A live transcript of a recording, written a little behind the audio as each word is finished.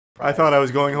I thought I was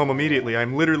going home immediately.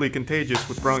 I'm literally contagious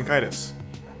with bronchitis.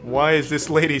 Why is this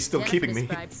lady still keeping me?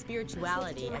 Describes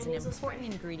spirituality as an important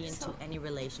ingredient to any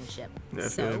relationship. Yeah,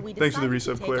 so we thanks for the decided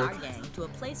resub, to take Claire. our gang to a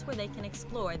place where they can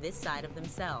explore this side of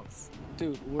themselves.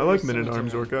 Dude, I like Men at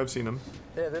Arms Orca. I've seen him.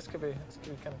 Yeah, this could be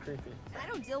kind of creepy. I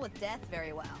don't deal with death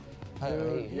very well.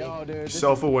 Yo, dude.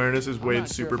 Self-awareness is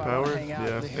Wade's sure if I wanna superpower. hang out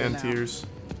Yeah, with him and now. tears.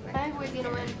 I think we're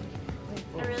gonna win.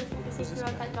 I really think this is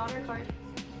throughout that daughter card.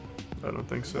 I don't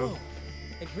think so.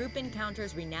 The group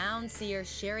encounters renowned seer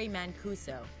Sherry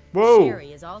Mancuso. Whoa!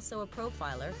 Sherry is also a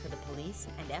profiler for the police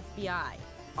and FBI.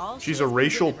 All She's she a has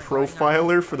racial been given regarding our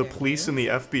profiler for the their police and the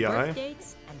names, FBI? birth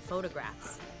dates, and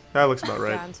photographs. That looks about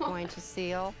right. John's going to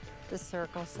seal the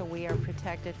circle so we are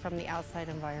protected from the outside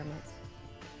environments.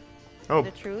 Oh,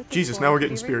 The truth is Jesus, going now we're to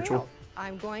getting be spiritual. revealed.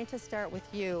 I'm going to start with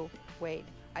you, Wade.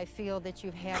 I feel that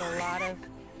you've had a lot of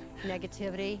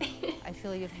negativity. I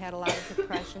feel you've had a lot of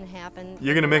depression happen.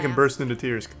 You're gonna in the make him last burst into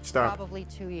tears. Stop. Probably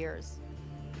 2 years.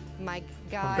 My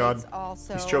God. guides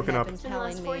also He's choking have up. been It's been the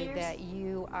last telling 4 me years. that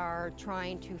you are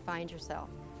trying to find yourself.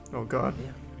 Oh, God.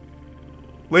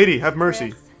 Lady, have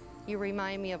mercy. Chris, you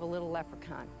remind me of a little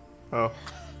leprechaun, Oh.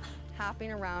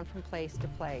 hopping around from place to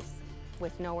place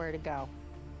with nowhere to go.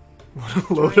 What a load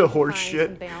Trying of to horse find shit.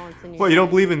 some balance in your What, you don't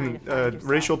life believe and in trying to find yourself.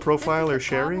 racial profile This or is the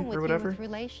Sherry problem with or you whatever? with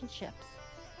relationships.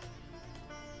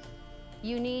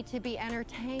 You need to be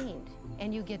entertained,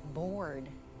 and you get bored.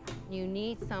 You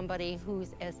need somebody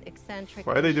who's as eccentric.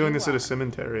 Why are they as doing you this at are. a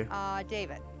cemetery?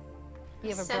 David, you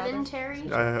have a brother,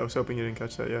 Cemetery? I was hoping you didn't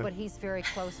catch that, yeah. but he's very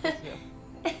close with you.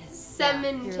 Yeah,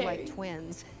 Cemetery. you're like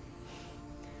twins.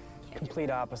 Complete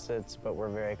opposites, but we're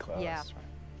very close. Yeah.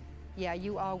 Yeah,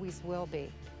 you always will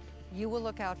be. You will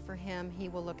look out for him, he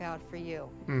will look out for you.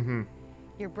 Mm-hmm.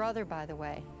 Your brother, by the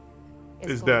way,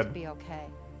 Is going dead. to be okay.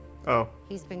 Oh.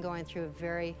 He's been going through a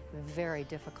very, very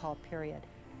difficult period.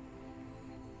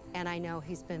 And I know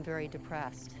he's been very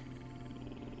depressed.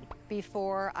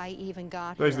 Before I even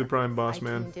got He's here, the prime boss, I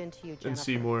man. tuned into you, And Jennifer,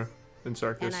 Seymour and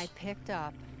Sarkis. and I picked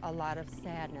up a lot of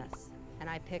sadness, and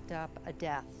I picked up a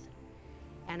death,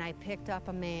 and I picked up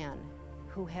a man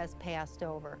who has passed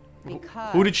over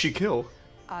because Who did she kill?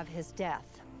 of his death.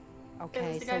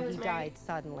 Okay, the guy so who's he married. died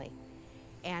suddenly,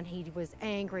 and he was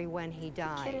angry when he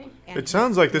died. Kidding. and It he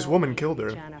sounds like this killed woman me, killed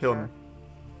her. Jennifer. Him.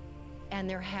 And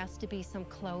there has to be some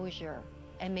closure,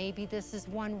 and maybe this is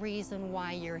one reason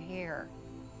why you're here.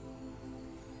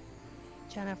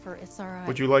 Jennifer, it's all right.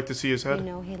 Would you like to see his You head?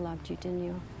 know he loved you, didn't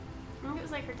you? I think it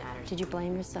was like her dad or Did you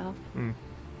blame yourself? Mm.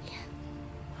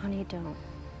 Honey, don't.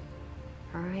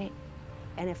 All right?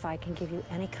 And if I can give you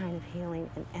any kind of healing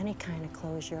and any kind of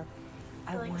closure,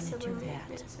 I like want to do sibling that.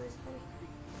 committed suicide.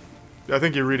 I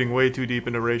think you're reading way too deep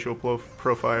into racial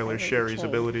profiler Sherry's Okay.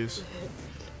 abilities.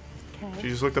 Okay? She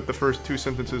just looked up the first 2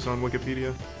 sentences on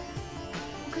Wikipedia.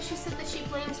 Because she said that she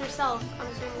blames herself, I'm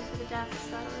assuming, for the deaths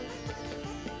that are.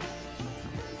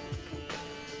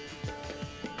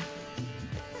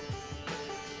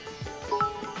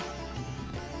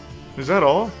 Is that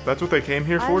all? That's what they came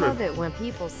here I for? love To it when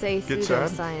people say get sad?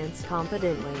 pseudoscience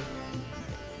confidently.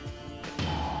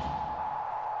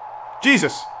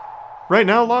 Jesus! Right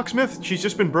now, Locksmith, she's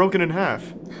just been broken in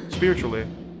half. Spiritually.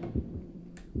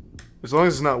 As long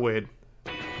as it's not Wade.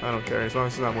 I don't care, as long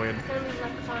as it's not Wade. It's gonna be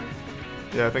Leprechaun.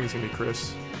 Yeah, I think it's gonna be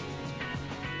Chris.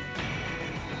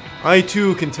 I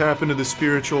too can tap into the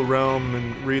spiritual realm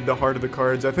and read the heart of the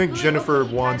cards. I think Jennifer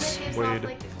wants Batman gives Wade. off,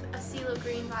 like, a CeeLo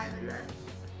Green vibe in that.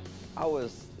 I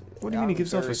was. What do you mean he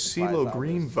gives off a very surprised CeeLo I was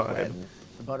Green vibe? sweating.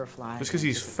 The butterfly. Just 'cause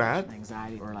he's fat?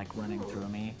 Anxiety or like running through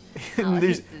me.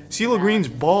 There's CeeLo Green's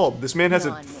bald. This man has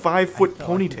a 5-foot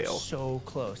ponytail. So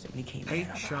close that we came. Hey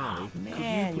Charlie,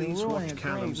 Man, could you please you're watch ruining a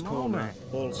Callum's great Corner? moment.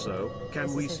 Also,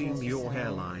 can we see your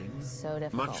hairline? So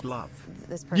difficult. Much love.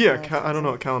 This Yeah, person I don't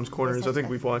know what Callum's Corner is. I such think a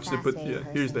we've watched it, but yeah,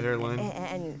 fascinating here's the person. hairline.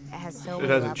 And has so It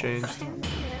many hasn't levels. changed.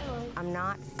 I'm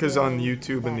not. Because on feeling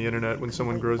YouTube and the that internet, when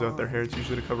someone complete grows out their bond. hair, it's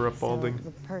usually to cover up So balding.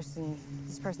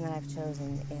 this person that I've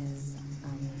chosen is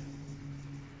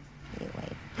you,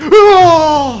 Wade.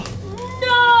 Oh!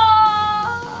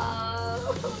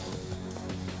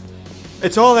 No!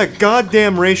 It's all that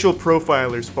goddamn racial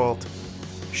profiler's fault.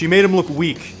 She made him look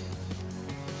weak.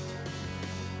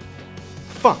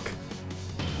 Fuck.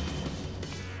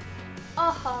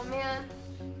 Oh man.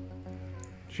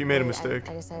 She made a Wade, mistake.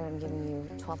 I decided I'm giving you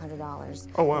 $1,200.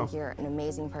 Oh, wow. I think you're an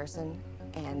amazing person,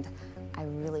 and I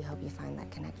really hope you find that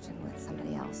connection with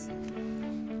somebody else.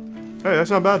 Hey, that's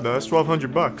not bad though. That's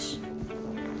 1,200 bucks.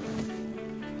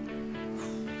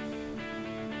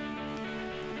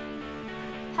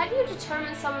 How do you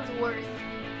determine someone's worth?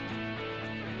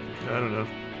 I don't know.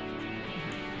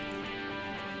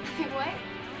 What?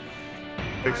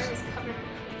 Fix- arm is covered in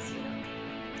my face, you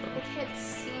know? They can't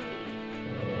see me.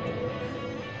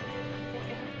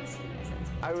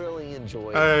 I really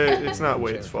enjoyed it's not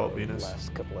Wade's fault, the Venus.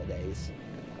 last couple of days.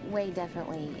 Wade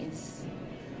definitely is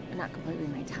not completely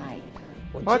my type.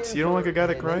 Well, What? You don't like a guy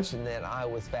that Jennifer cries? mentioned that I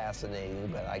was fascinating,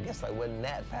 but I guess I wasn't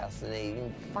that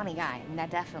fascinating. Funny guy, that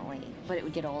definitely, but it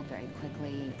would get old very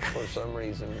quickly. For some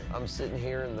reason, I'm sitting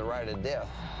here in the right of death,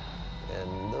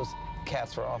 and those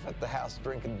cats are off at the house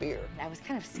drinking beer. I was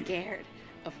kind of scared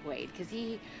of Wade because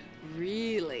he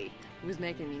really was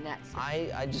making me nuts.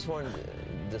 I just wanted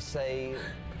to say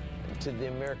to the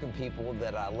American people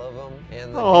that I love them,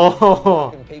 and the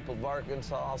American people of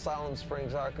Arkansas, Salem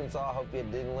Springs, Arkansas, I hope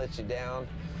it didn't let you down.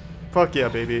 Fuck yeah,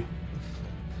 baby.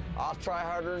 I'll try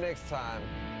harder next time.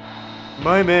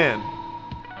 My man.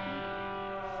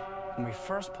 When we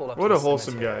first pulled up What to a the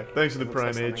wholesome cemetery, guy. Thanks to the it looks like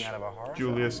Prime something H. out of a horror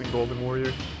Julius and Golden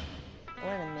Warrior.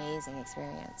 What an amazing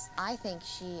experience. I think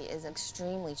she is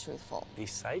extremely truthful. The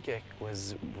psychic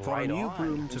was For a right new on.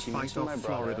 broom when to she fight mentioned off my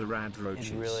brother. Florida rad roaches.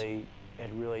 It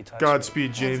really touched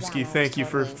Godspeed, me. Jameski. Thank you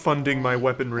for funding my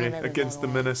weaponry against the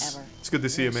menace. It's good to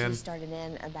see you, man. She started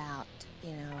in about,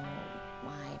 you know,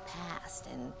 my past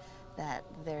and that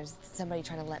there's somebody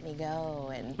trying to let me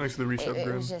go, and Thanks for the resub, it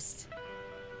Grim. was just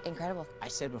incredible. I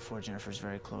said before, Jennifer's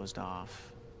very closed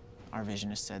off. Our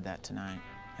visionist said that tonight,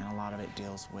 and a lot of it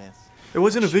deals with... It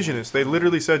wasn't a visionist. They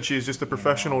literally said she's just a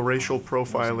professional racial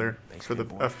profiler for the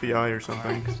FBI or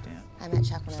something. I met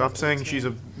Chuck when I Stop was saying 18, she's a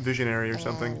visionary or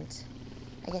something. and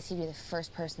I guess he'd be the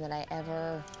first person that I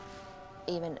ever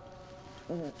even,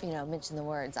 you know, mentioned the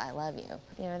words, I love you.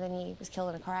 You know, then he was killed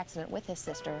in a car accident with his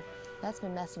sister. That's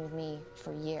been messing with me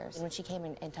for years. And when she came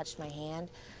in and touched my hand,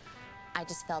 I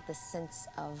just felt this sense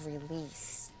of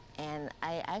release. And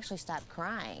I actually stopped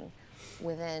crying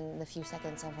within the few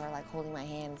seconds of her like holding my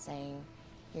hand saying,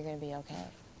 you're gonna be okay.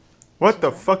 What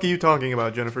the fuck are you talking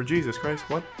about, Jennifer? Jesus Christ,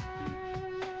 what?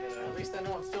 At least I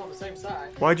know I'm still on the same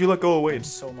side. Why'd you let go of I'm Wade?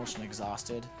 so emotionally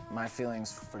exhausted. My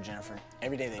feelings for Jennifer,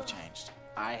 every day they've changed.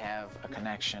 I have a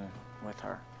connection with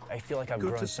her. I feel like I've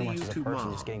Good grown to so see much you as a too, person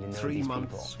Mark. just getting to know 3 these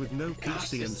months people. with no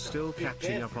PC and still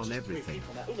catching up on everything.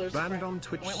 Banned on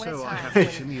Twitch, When so it's I time, have when,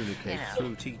 to communicate you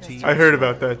know, through TT. I heard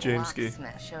about that, Jameski.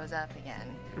 Locksmith shows up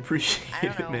again. Appreciate I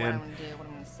don't know it, what I'm man. gonna do, what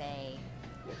I'm gonna say.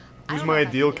 Who's I don't know my if I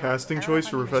ideal can do it. casting I don't know choice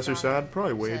if for I'm Professor strong Sad?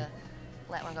 Probably Wade. to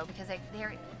let one go because they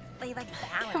like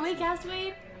balance. Can we cast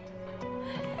Wade?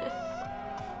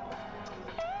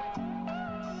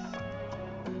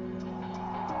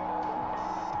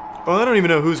 Well, I don't even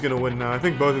know who's gonna win now. I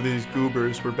think both of these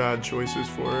goobers were bad choices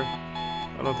for her.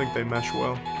 I don't think they mesh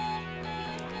well.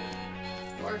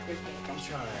 I'm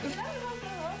trying.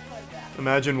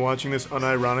 Imagine watching this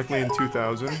unironically in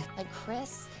 2000. Like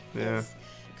Chris. Yeah, is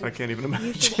I can't even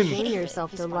You should imagine. train yourself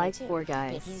He's to funny like too, poor but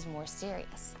guys. he's more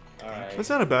serious. That's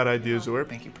not a bad idea, Zorp.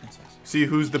 Thank you, Princess. See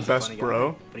who's the best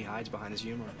bro. But he hides behind his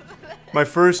humor. My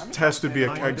first test would be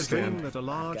a I keg had a dream stand. that a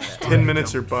large 10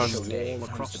 minutes or jump bust. wall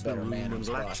across the room and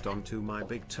latched onto my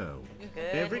big toe.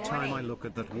 Every time I look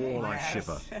at that wall, I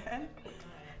shiver.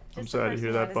 I'm sorry to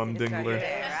hear that, bum dingler.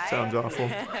 Sounds awful.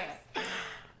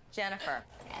 Jennifer,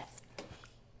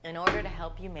 in order to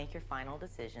help you make your final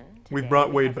decision, We today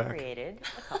brought Wade have back. created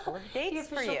a couple of The dates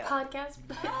for official you. podcast.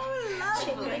 The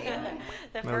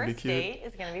That would be first cute. date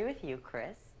is going to be with you,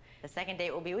 Chris. The second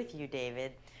date will be with you,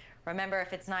 David. Remember,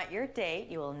 if it's not your date,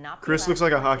 you will not be Chris allowed looks to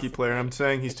like a hockey participate. player. I'm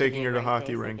saying he's It should be taking a her to great hockey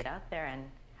day, so rink. Get out there and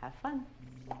have fun.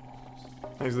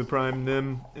 Thanks to the Prime,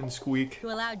 Nim, and Squeak. To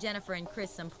allow Jennifer and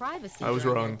Chris some privacy I was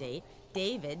during wrong. their date,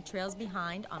 David trails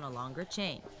behind on a longer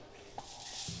chain.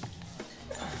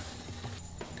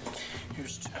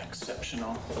 Here's to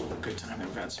exceptional, good time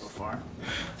we've had so far.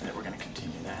 And we're gonna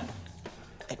continue that.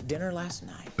 At dinner last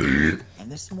night, and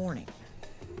this morning,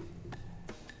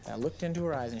 I looked into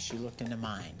her eyes and she looked into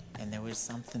mine, and there was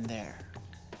something there.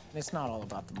 And it's not all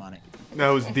about the money. That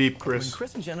was deep, When Chris.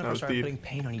 Chris and That Jennifer was started deep. putting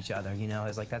paint on each other, you know,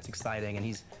 it's like that's exciting, and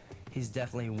he's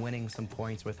definitely winning some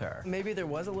points with her. Maybe there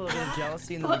was a little bit of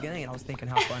jealousy in the beginning, and I was thinking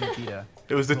how fun it'd be to.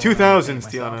 It was the go around and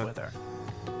 2000s, paint myself Tiana. with her.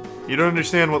 You don't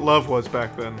understand what love was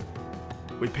back then.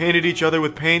 We painted each other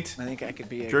with paint, I think I could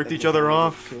be a jerked good each other guy that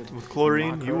off could with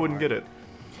chlorine. unlock You her wouldn't get heart. it.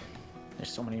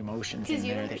 There's so many emotions Because in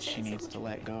you there don't that she understand needs to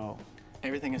let go.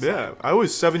 Everything is Yeah, I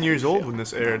was 7 years old when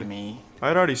this Not aired. me, I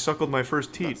had already suckled my first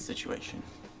about the teeth. situation.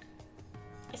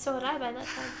 So would I by that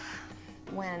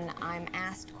time. When I'm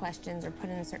asked questions or put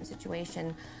in a certain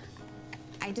situation,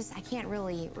 I can't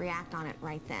really react on it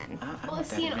right then. Well, I'm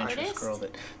is he that an adventurous artist? girl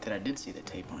that I did see the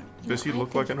tape on. Does he I look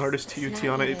think like an it's- artist to you, it's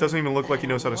Tiana? not It doesn't even look that like I he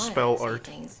knows how to don't wanna spell say art.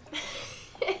 things.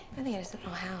 I think I just don't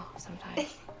know how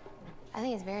sometimes. I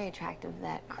think it's very attractive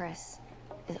that Chris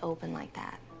is open like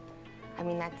that. I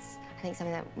mean, that's, I think,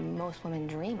 something that most women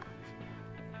dream of.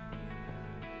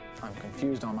 I'm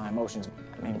confused on my emotions.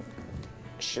 I mean,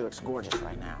 she looks gorgeous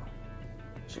right now.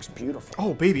 She looks beautiful.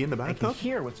 Oh, baby in the I can bathtub?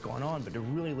 hear what's going on, but to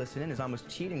really listen in is almost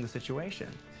cheating the situation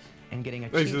and getting a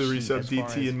Thanks cheat to the sheet resub as far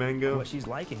DT as and Mango. what she's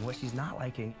liking, what she's not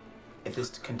liking. If this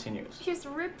continues, He just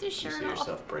ripped his do you shirt see off.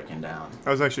 yourself breaking down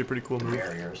That was actually a pretty cool move.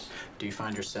 barriers? Do you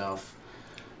find yourself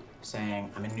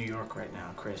saying, I'm in New York right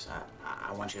now, Chris,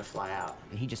 I want you to fly out?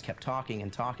 And he just kept talking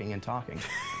and talking and talking.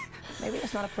 Maybe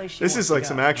it's not a place she This wants is to like go.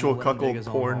 some I'm gonna actual let him dig cuckold his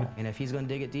own porn. hole. And if he's gonna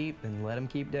dig it deep, then let him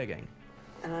keep digging.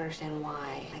 I don't understand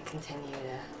why I continue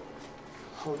to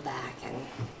hold back and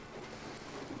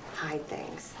hide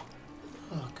things.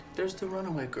 Look, there's the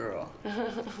runaway girl.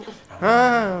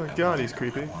 Ah, God, he's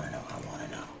creepy. I want to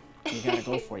know. You gotta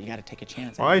go for it. You gotta take a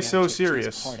chance. Why You so gotta take a chance of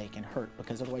serious? Heartache and hurt,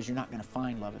 because otherwise you're not gonna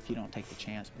find love if you don't take the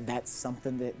chance. That's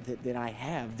something that I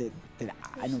have that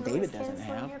I know David doesn't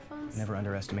have. Never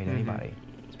underestimate anybody,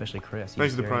 especially Chris.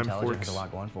 Thanks He's to the very Prime intelligent, Forks. has a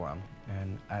lot going for him,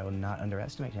 and I will not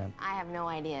underestimate him. I have no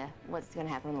idea what's going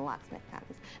to happen when the locksmith comes.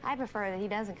 I prefer that he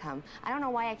doesn't come. I don't know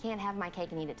why I can't have my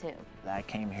cake and eat it too. I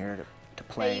came here to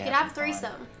play. Hey, you could have have some fun,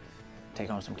 threesome. take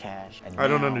home some cash. And I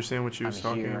don't now understand what she was I'm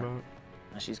talking here, about.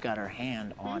 and she's got her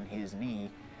hand on his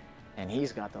knee, and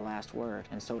he's got the last word,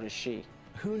 and so does she.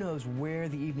 Who knows where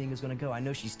the evening is going to go? I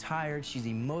know she's tired. She's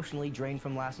emotionally drained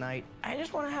from last night. I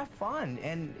just want to have fun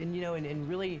and you know, and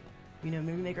really, you know,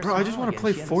 maybe make her Bro, smile I just want to again.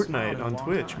 play She hasn't smiled Fortnite in a on long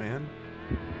Twitch, time. man.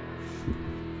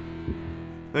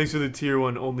 Thanks for the tier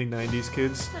 1 only 90s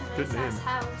kids. Good Nice name. ass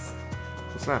house.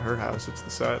 It's not her house, it's the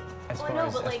set. Well, I know,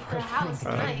 but like the house is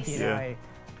nice. You know, Yeah.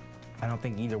 I don't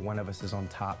think either one of us is on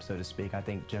top, so to speak. I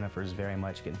think Jennifer's very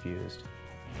much confused.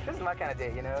 This is my kind of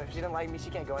date, you know? If she didn't like me, she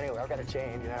can't go anywhere. I've got a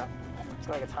chain, you know? It's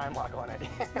got like a time lock on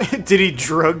it. Did he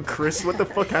drug Chris? What the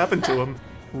fuck happened to him?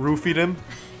 Roofied him?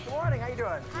 Good morning, how you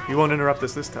doing? He won't interrupt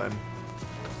us this time.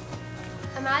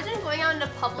 Imagine going out into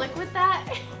public with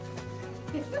that.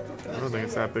 I don't think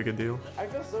it's that big a deal. I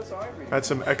feel so sorry for you. That's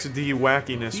some XD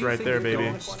wackiness right there, baby.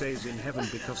 God stays in heaven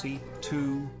because he,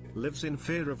 too, lives in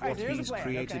fear of what here's the he's plan,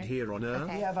 created okay? here on Earth.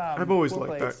 We have, I've always 4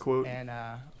 liked plates, that quote. And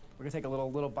we're gonna take a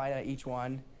little bite out of each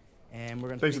one, and we're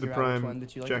gonna Thanks to the figure out which one Prime,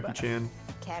 that you like the Jackie best. Chan.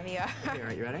 Caviar. All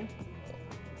right, you ready?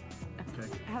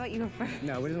 How about you go first?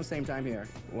 No, we're doing the same time here.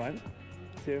 1,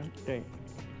 2, 3.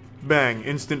 Bang,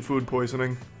 instant food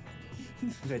poisoning.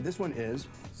 Okay, this one is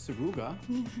Savruga,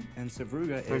 and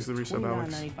Savruga Thanks is to the resub,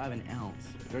 Alex. $29.95 an ounce.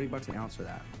 $30 an ounce for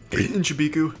that. In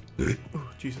Chibiku. Oh,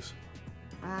 Jesus.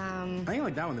 I think I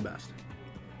like that one the best.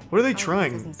 What are they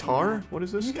trying? Tar? What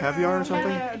is this? Caviar or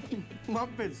something? Love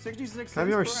it, 66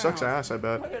 Caviar cents per sucks ounce. ass, I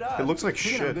bet. Look it up. It looks like We're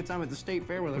gonna have a shit. good time at the state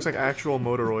fair with Looks us. like actual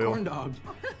motor oil. Corn dogs.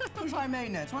 Who's high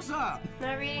maintenance? What's up?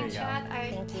 Not reading you chat,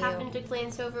 I Thank you. happened to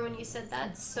glance over when you said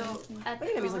that, so at Look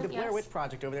at him, he's like the moment, Blair yes. Witch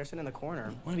Project over there sitting in the corner.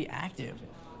 I want to be active.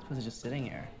 As opposed to just sitting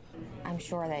here. I'm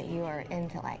sure that you are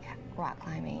into like rock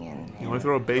climbing and. You want to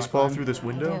throw a baseball through this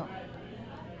window?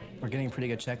 We're getting a pretty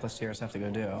good checklist here, so I have to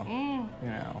go do. You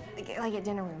know. Like at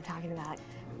dinner, we were talking about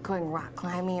going rock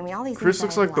climbing. I mean, all these. Chris things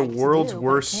looks that I like the like to world's do, but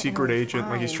worst can't secret really agent.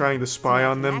 Like he's find trying to spy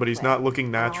on them, but he's not looking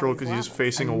connect with natural at all because he's these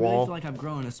facing a I really wall. feel like I've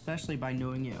grown, especially by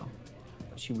knowing you.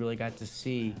 But you really got to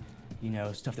see, you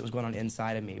know, stuff that was going on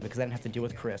inside of me because I didn't have to deal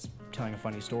with Chris telling a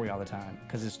funny story all the time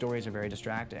because his stories are very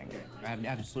distracting. I have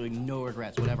absolutely no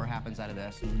regrets. Whatever happens out of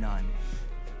this, none.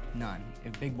 None.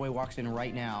 If Big Boy walks in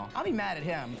right now, I'll be mad at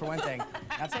him, for one thing.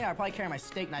 I'd say I'd probably carry my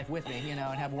steak knife with me, you know,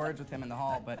 and have words with him in the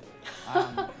hall, but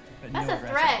no That's a regrets.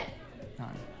 threat. None.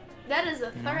 That is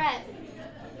a threat.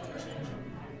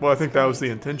 Well, I think that was the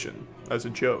intention, as a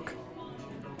joke.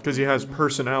 Because he has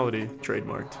personality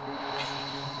trademarked.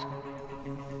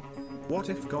 What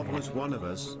if God was one of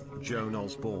us, Joan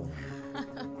Osborne?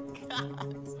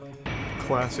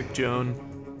 Classic Joan.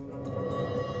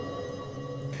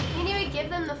 You didn't even give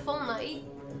them the full night.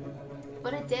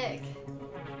 What a dick.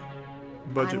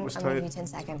 Budget was I'm gonna give you tight. 10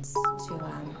 seconds to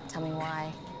tell me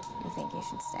why you think you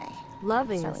should stay.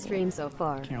 Loving the Start with stream so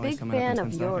far. Can't really Big sum it up fan in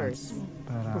of 10 yours. seconds.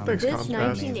 But, thanks, This Comcast.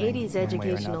 1980s One way or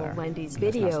educational another. Wendy's And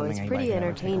that's not video something is anybody pretty can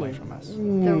ever take away entertaining. from us.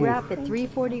 The rap at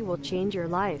 340 will change your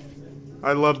life.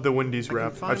 I love the Wendy's I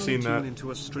rap. can I've seen finally tune that. into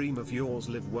a stream of yours,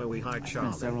 live woey high I spent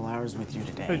Charlie. several hours with you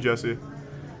today. Hey, Jesse.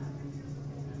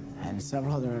 And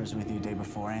several other hours with you the day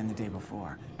before and the day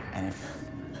before. And if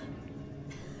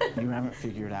you haven't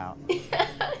figured out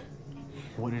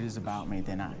what it is about me,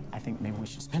 then I think maybe we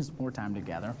should spend some more time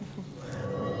together.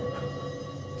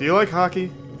 Do you like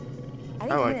hockey? I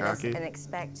think I you like can hockey. and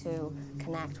expect to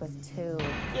connect with two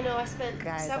You know, I spent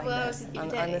guys several like hours this with you on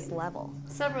today. this level.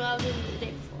 Several hours with you the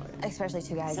day before. Especially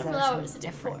two guys Several that are so hours the day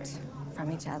different before.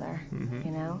 from each other, Mhm.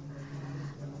 you know?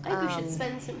 I think we should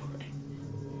spend some more.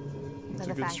 But a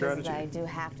the good fact strategy. is that I do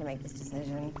have to make this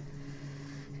decision.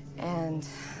 And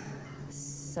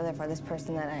so therefore this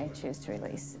person that I choose to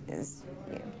release is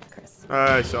you, Chris.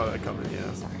 I saw that coming,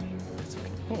 yeah.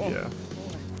 Sorry. Yeah.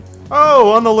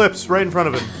 Oh, on the lips, right in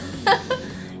front of him.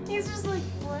 He's just like,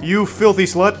 what? You filthy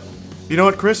slut. You know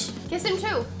what, Chris? Kiss him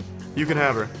too. You can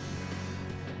have her.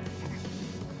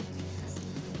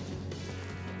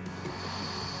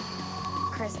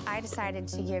 Chris, I decided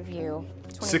to give you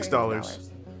 $6.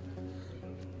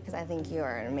 because I think you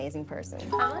are an amazing person.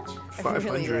 How much?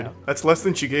 500. That's less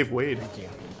than she gave Wade.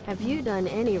 Have you done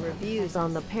any reviews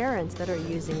on the parents that are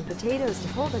using potatoes to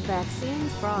pull the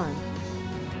vaccines from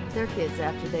their kids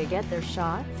after they get their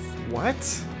shots? What?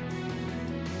 What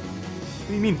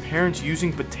do you mean parents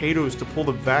using potatoes to pull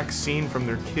the vaccine from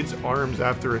their kids' arms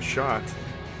after a shot?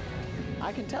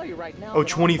 I can tell you right now. Oh,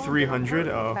 2,300?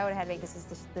 Oh. If I would have had to make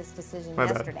this decision My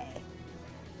bad. yesterday,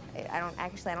 I don't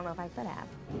know if I could have.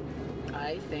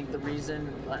 I think the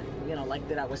reason, like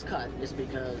that I was cut is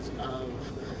because of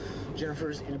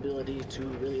Jennifer's inability to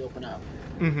really open up.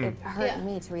 Mm-hmm. It hurt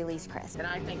me to release Chris. And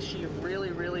I think she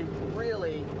really, really,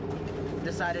 really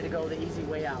decided to go the easy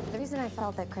way out. The reason I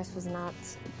felt that Chris was not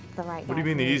the right What do guy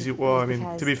you mean for the me easy? Well, I was mean,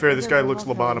 because to be fair, this guy we looks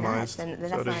both really lobotomized. nuts, and So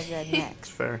that's it not a is, good mix. it's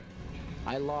fair.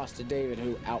 I lost to David,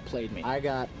 who outplayed me. I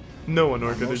got. No one,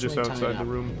 Orca. They're just emotionally tied outside the up.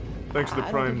 room. Thanks to the I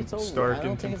don't Prime think it's over. Stark I don't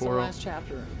and think it's the Temporal. last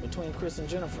chapter between Chris and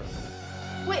Jennifer.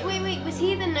 Wait. Was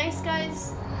he the nice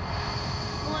guy's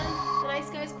one? The nice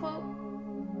guy's quote?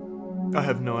 I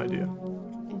have no idea.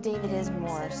 David is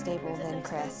more stable than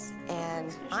Chris,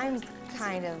 and I'm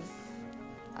kind of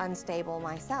unstable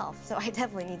myself, so I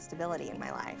definitely need stability in my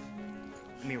life.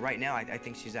 I mean, right now, I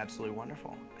think she's absolutely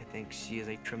wonderful. I think she is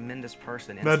a tremendous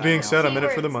person. That being inside said, and I'm in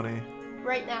it for the Keywords. money.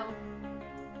 Right now.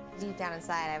 Deep down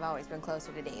inside, I've always been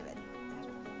closer to David.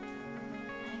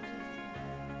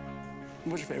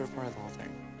 What's your favorite part of the whole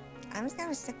thing? I'm just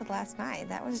gonna stick with last night.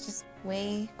 That was just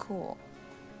way cool.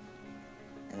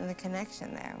 And the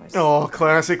connection there was... Oh,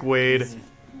 classic Wade.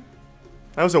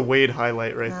 That was a Wade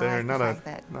highlight right I there, like the not a, fact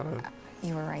that not a.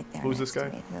 You were right there. Who's this next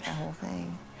to guy? me throughout the whole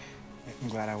thing. I'm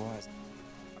glad I was.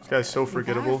 This guy's so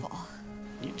forgettable. Powerful.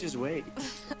 You just wait.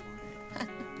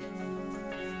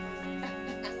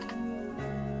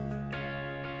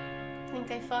 Think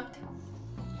they fucked?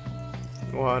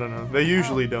 Well, I don't know. They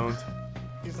usually don't.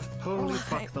 Holy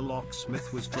fuck, the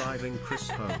locksmith was driving Chris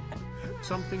home.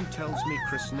 Something tells me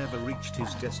Chris never reached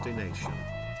his destination.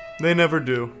 They never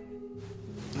do.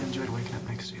 I enjoyed waking up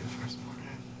next to you the first morning.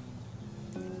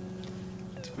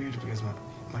 It's weird because my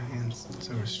hand's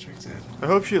so restricted. I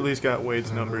hope she at least got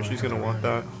Wade's number. She's gonna want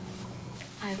that.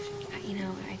 I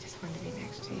just wanted to be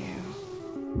next to you.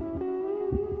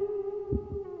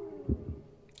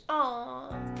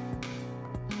 Aww.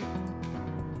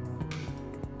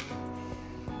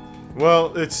 Well,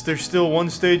 there's still one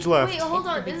stage left. Wait, hold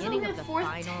on. It's the Isn't beginning it of the fourth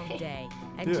final day,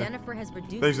 and Yeah. Jennifer has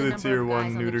reduced Thanks the to the number tier of 1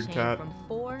 guys on the neutered chain cat. from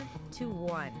 4 to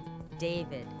 1.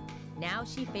 David. Now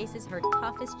she faces her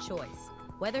toughest choice: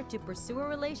 whether to pursue a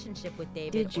relationship with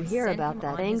David. Did you or hear send about him that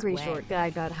on his angry way. short guy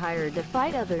got hired to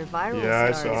fight other viral Yeah,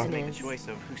 I stars saw. in Make the his choice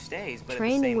of who stays, but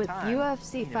training at the same with time,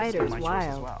 UFC you know, it's fighters still my choice as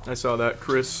wild. well. I saw that.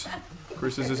 Chris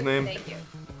is his name. Thank you.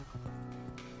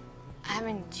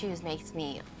 Having to choose makes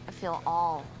me feel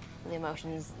all the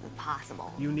emotions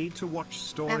possible. You need to watch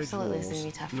Storage Absolutely, it's gonna Wars,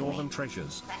 be tough for me. Northern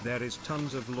Treasures. There is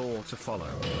tons of lore to follow.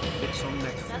 It's on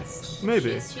Netflix. That's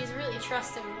Maybe. She's really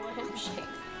trusting to let him shape.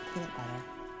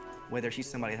 Whether she's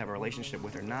somebody to have a relationship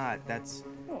with or not, it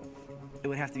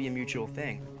would have to be a mutual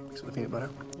thing. So with peanut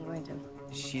butter? I'm going to.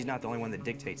 She's not the only one that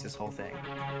dictates this whole thing.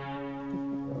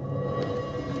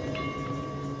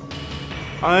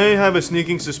 I have a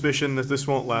sneaking suspicion that this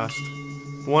won't last.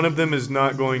 One of them is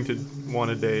not going to want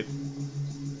to date.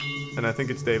 And I think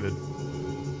it's David.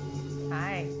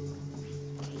 Hi.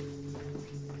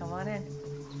 Come on in.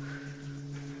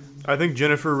 I think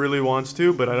Jennifer really wants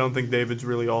to, but I don't think David's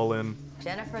really all in.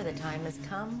 Jennifer, the time has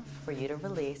come for you to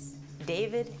release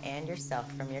David and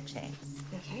yourself from your chains.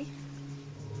 Okay.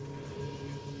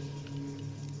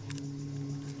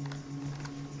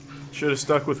 Should have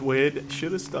stuck with Wade.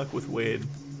 Should have stuck with Wade.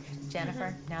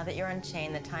 Jennifer, now that you're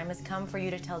unchained, the time has come for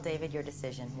you to tell David your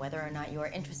decision, whether or not you are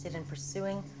interested in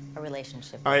pursuing a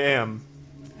relationship. I am.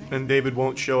 And David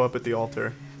won't show up at the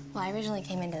altar. Well, I originally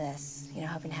came into this,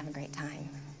 hoping to have a great time.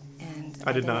 And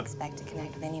I did didn't not. expect to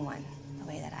connect with anyone the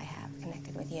way that I have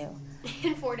connected with you.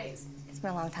 In 4 days. It's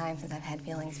been a long time since I've had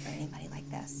feelings for anybody like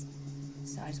this.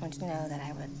 So I just want you to know that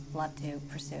I would love to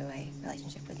pursue a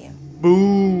relationship with you.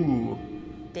 Boo!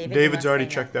 David, you David's must already say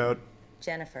checked nothing. out.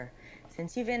 Jennifer,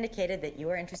 Since you've indicated that you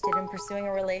are interested in pursuing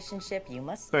a relationship, you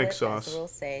must split, Thanks, Sauce. as the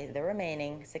rules say, the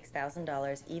remaining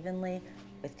 $6,000 evenly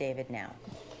with David now.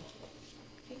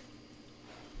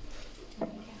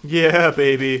 Yeah,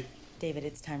 baby. David,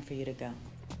 it's time for you to go.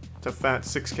 It's a fat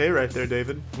 6K right there,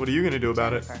 David. What are you gonna do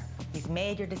about it? You've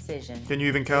made your decision. Can you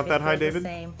even count that high, feels David? The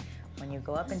same. When you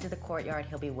go up into the courtyard,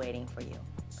 he'll be waiting for you.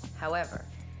 However,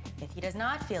 if he does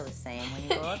not feel the same, when you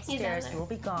go upstairs, you will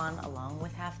be gone along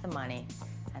with half the money,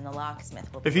 and the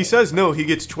locksmith will be If he waiting. says no, he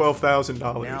gets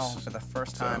 $12,000. Now, for the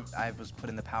first time, I was put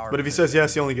in the power. But if he says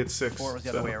yes, he only gets 6. Before it was the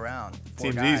other way around.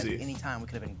 Seems Guys, easy. Any time we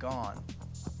could have been gone.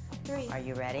 3. Are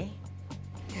you ready?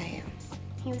 I am.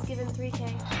 He was given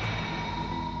 3K.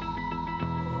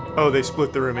 Oh, they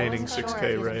split the remaining Sure, 6K,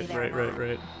 if you right, can be there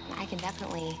right. I can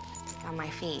definitely be on my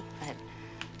feet, but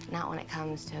not when it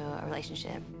comes to a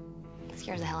relationship. It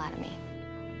scares the hell out of me.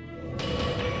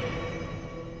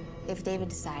 If David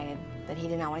decided that he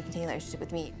did not want to continue the relationship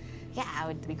with me, yeah, I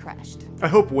would be crushed. I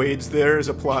hope Wade's there as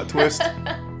a plot twist.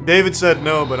 David said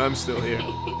no, but I'm still here.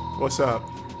 What's up?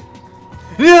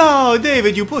 No,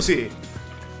 David, you pussy!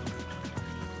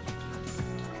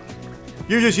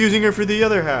 You're just using her for the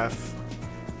other half.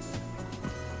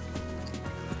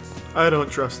 I don't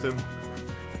trust him.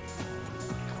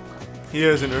 He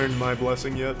hasn't earned my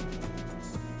blessing yet.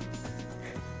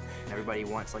 Everybody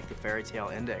wants like the fairy tale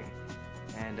ending,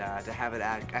 and to have it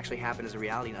actually happen as a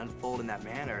reality and unfold in that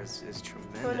manner is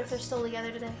tremendous. I wonder if they're still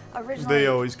together today. They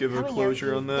always give a coming here, closure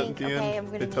you on that think, at the okay, end. I'm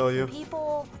gonna They meet tell some you.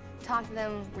 people, talk to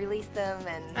them, release them,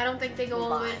 and I don't think they go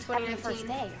all the way to after the first 2019.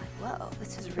 day, you're like, whoa,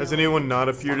 this is real. Has anyone not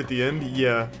appeared at the end?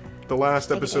 Yeah. The last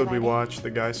Take it episode day we by day. watched, the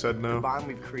guy said The no. bond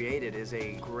we've created is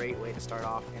a great way to start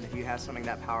off, and if you have something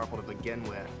that powerful to begin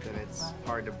with, then it's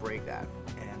hard to break that.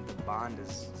 And the bond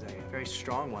is a very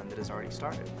strong one that has already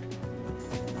started.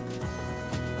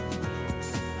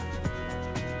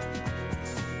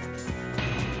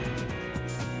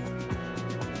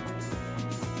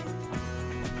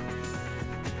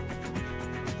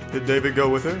 Did David go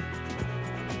with her?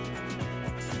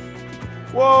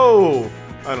 Whoa!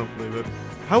 I don't believe it.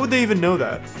 How would they even know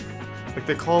that? Like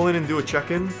they call in and do a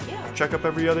check-in? Yeah. Check up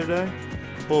every other day?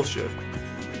 Bullshit.